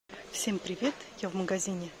Всем привет! Я в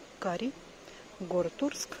магазине Kari, город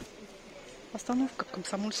Орск, остановка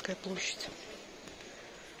Комсомольская площадь.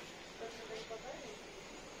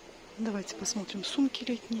 Давайте посмотрим сумки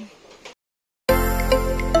летние.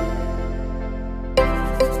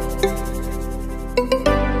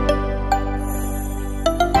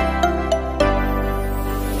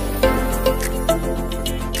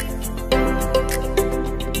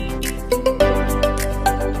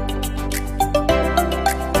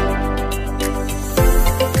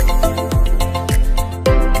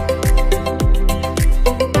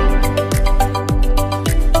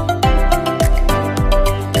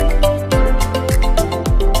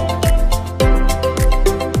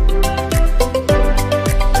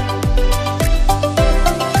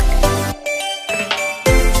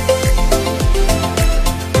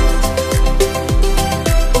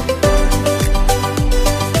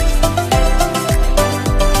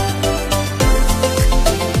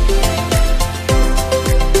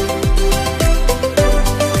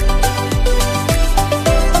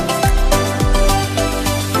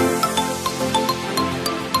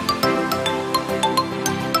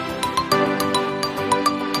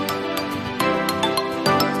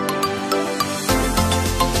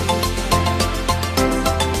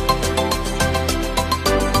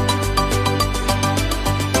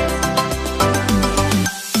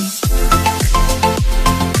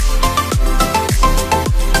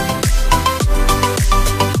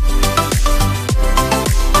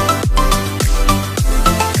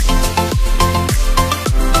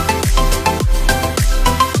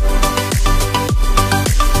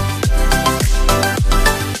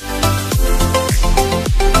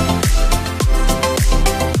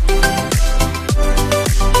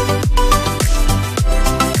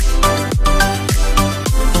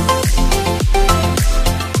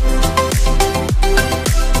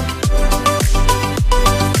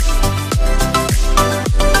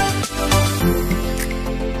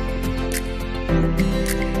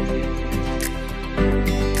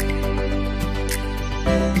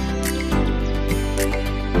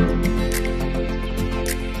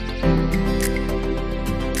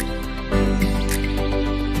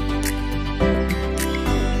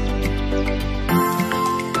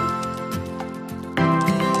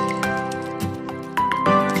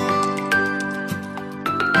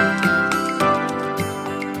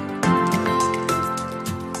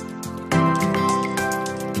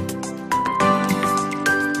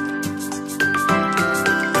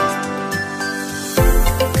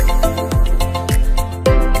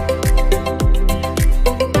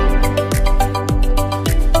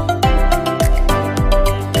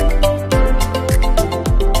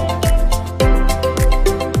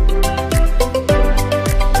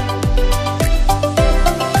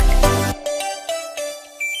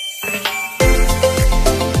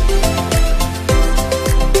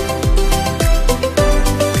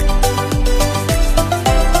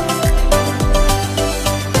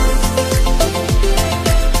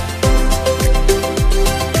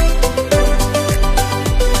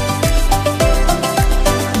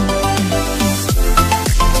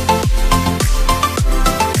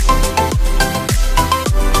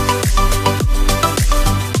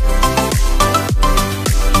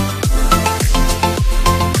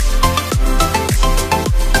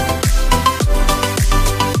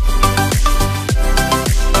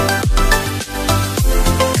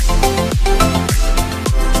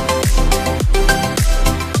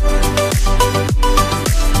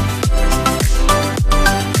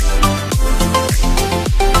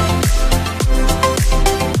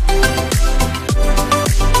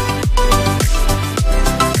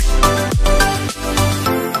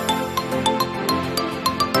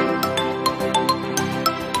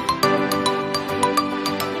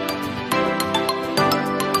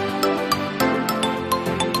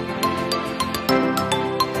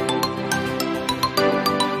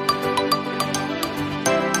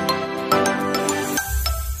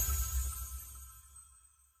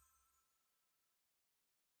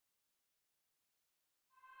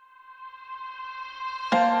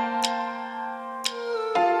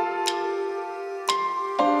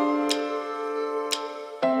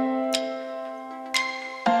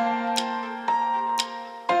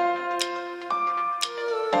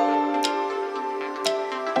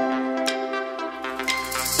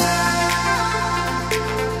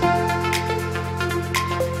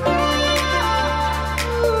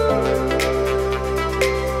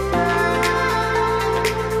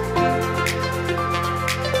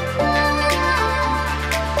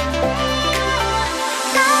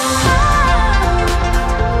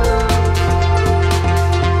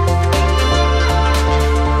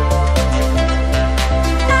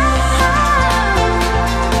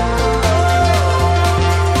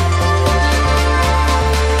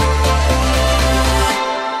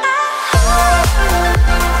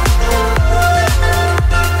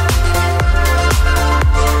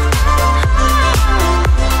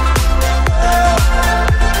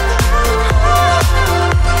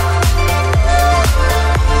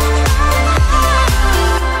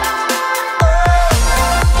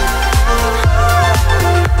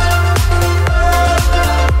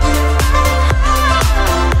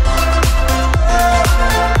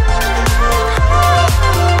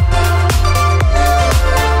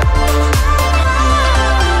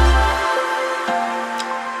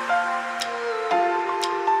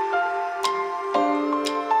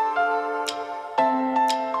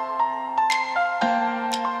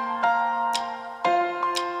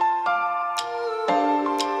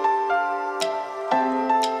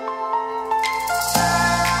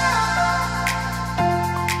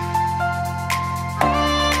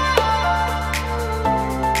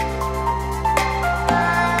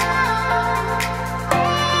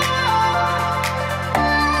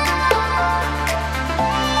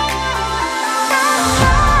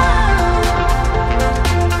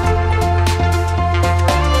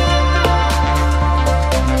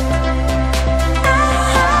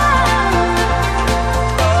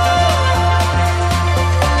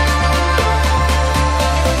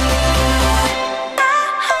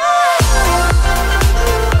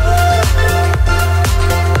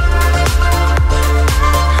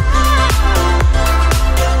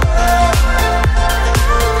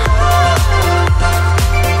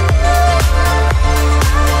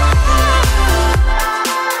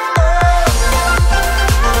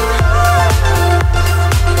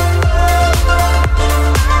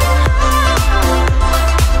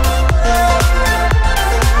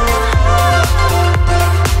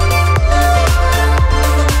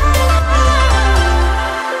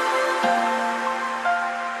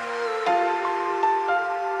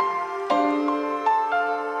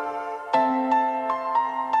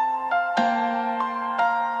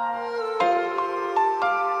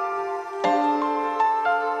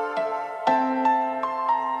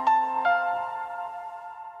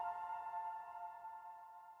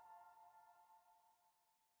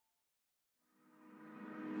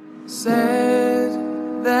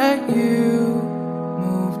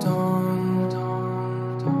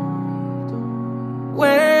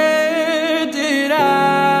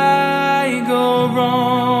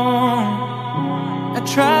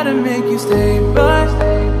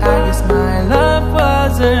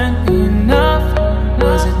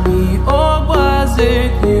 Was it me or was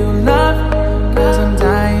it you, love? 'Cause I'm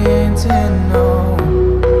dying to know.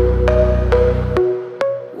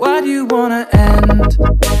 Why do you wanna end?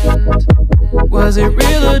 Was it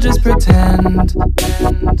real or just pretend?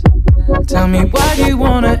 Tell me, why do you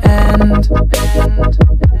wanna end?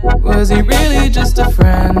 Was he really just a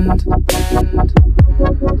friend?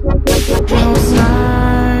 No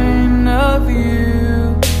sign of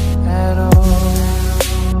you at all.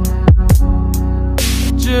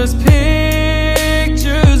 Just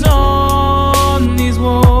pictures on these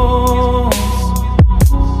walls,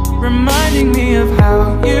 reminding me of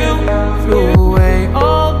how you threw away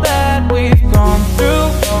all that we've gone through.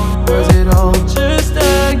 Was it all just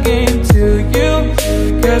a game to you?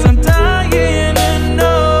 'Cause I'm dying to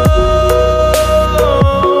know.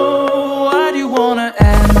 Why do you wanna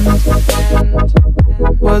end?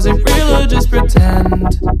 Was it real or just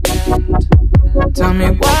pretend? Tell me,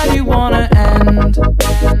 why do you wanna end?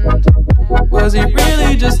 Was he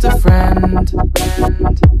really just a friend?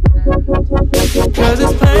 'Cause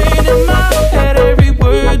it's playing in my head, every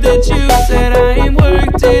word that you said. I ain't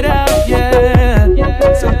worked it out yet.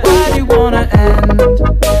 So why do you wanna end?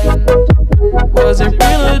 Was it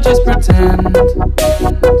real or just pretend?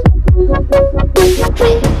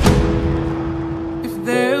 If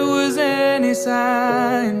there was any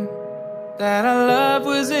sign that our love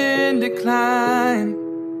was in decline,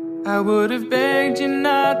 I would have begged you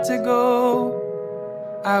not to go.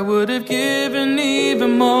 I would have given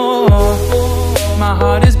even more. My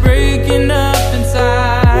heart is breaking up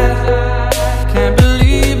inside. Can't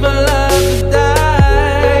believe our love has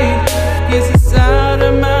died. Guess it's out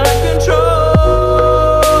of my control.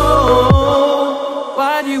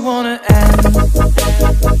 Why do you wanna end?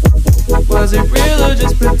 Was it real or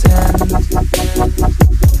just pretend?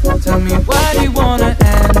 Tell me, why do you wanna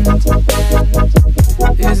end?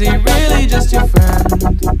 Is he really just your friend?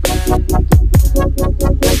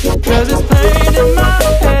 'Cause it's playing in my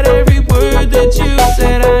head, every word that you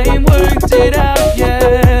said. I ain't worked it out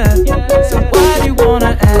yet. So why do you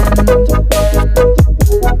wanna end?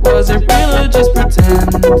 Was it real or just pretend?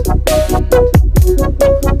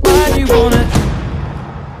 Why do you wanna?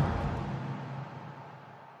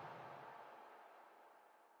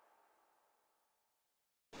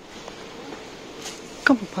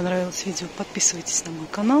 Кому понравилось видео, подписывайтесь на мой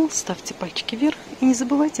канал, ставьте пальчики вверх и не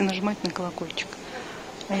забывайте нажимать на колокольчик.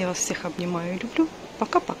 А я вас всех обнимаю и люблю.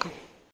 Пока-пока.